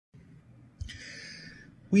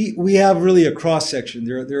We have really a cross section.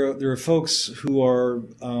 There are folks who are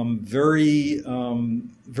very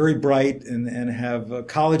bright and have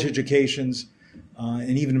college educations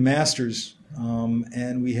and even a master's,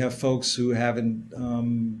 and we have folks who haven't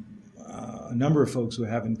a number of folks who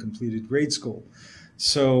haven't completed grade school.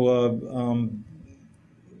 So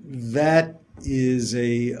that is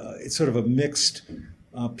it's sort of a mixed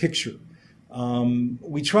picture.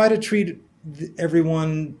 We try to treat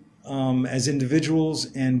everyone as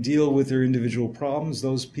individuals and deal with their individual problems.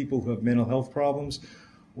 Those people who have mental health problems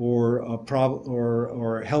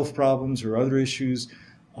or health problems or other issues,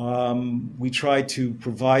 we try to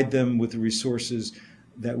provide them with the resources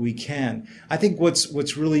that we can. I think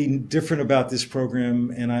what's really different about this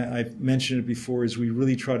program, and I've mentioned it before, is we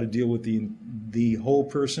really try to deal with the whole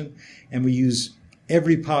person, and we use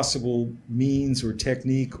every possible means or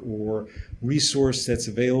technique or resource that's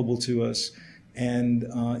available to us. And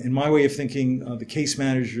in my way of thinking, the case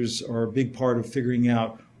managers are a big part of figuring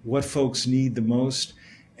out what folks need the most,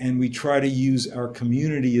 and we try to use our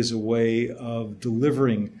community as a way of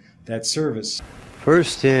delivering that service.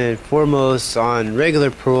 First and foremost, on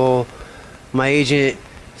regular parole, my agent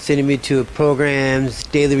sending me to programs,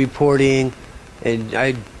 daily reporting, and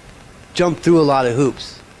I jumped through a lot of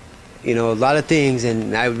hoops, a lot of things,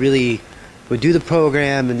 and I really would do the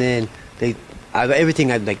program, and then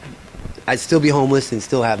I'd still be homeless and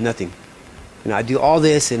still have nothing. I do all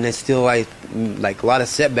this, and then still a lot of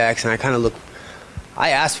setbacks, and I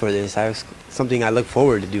asked for this. It's something I look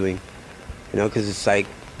forward to doing, because it's a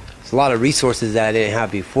lot of resources that I didn't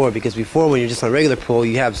have before, because before, when you're just on regular parole,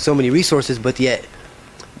 you have so many resources, but yet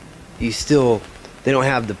they don't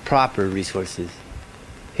have the proper resources.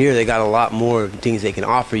 Here they got a lot more things they can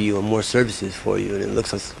offer you and more services for you, and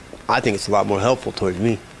I think it's a lot more helpful towards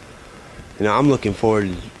me. I'm looking forward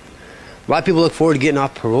to, a lot of people look forward to getting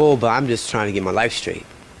off parole, but I'm just trying to get my life straight.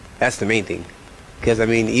 That's the main thing. Because,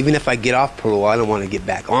 even if I get off parole, I don't want to get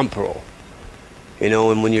back on parole.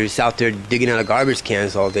 And when you're just out there digging out of garbage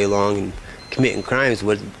cans all day long and committing crimes,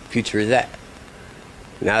 what future is that?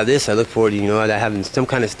 And out of this, I look forward to, having some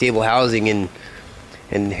kind of stable housing and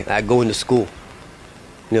I go into school.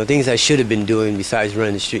 Things I should have been doing besides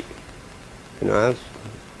running the street. I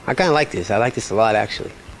kind of like this. I like this a lot,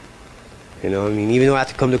 actually. Even though I have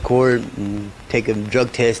to come to court and take a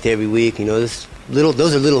drug test every week, those are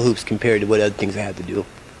little hoops compared to what other things I have to do.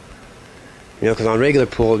 Because on regular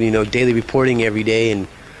parole, daily reporting every day and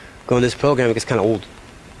going to this program, it gets kind of old.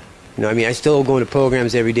 I still go into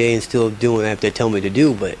programs every day and still doing what they tell me to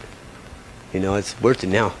do, but, it's worth it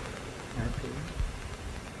now.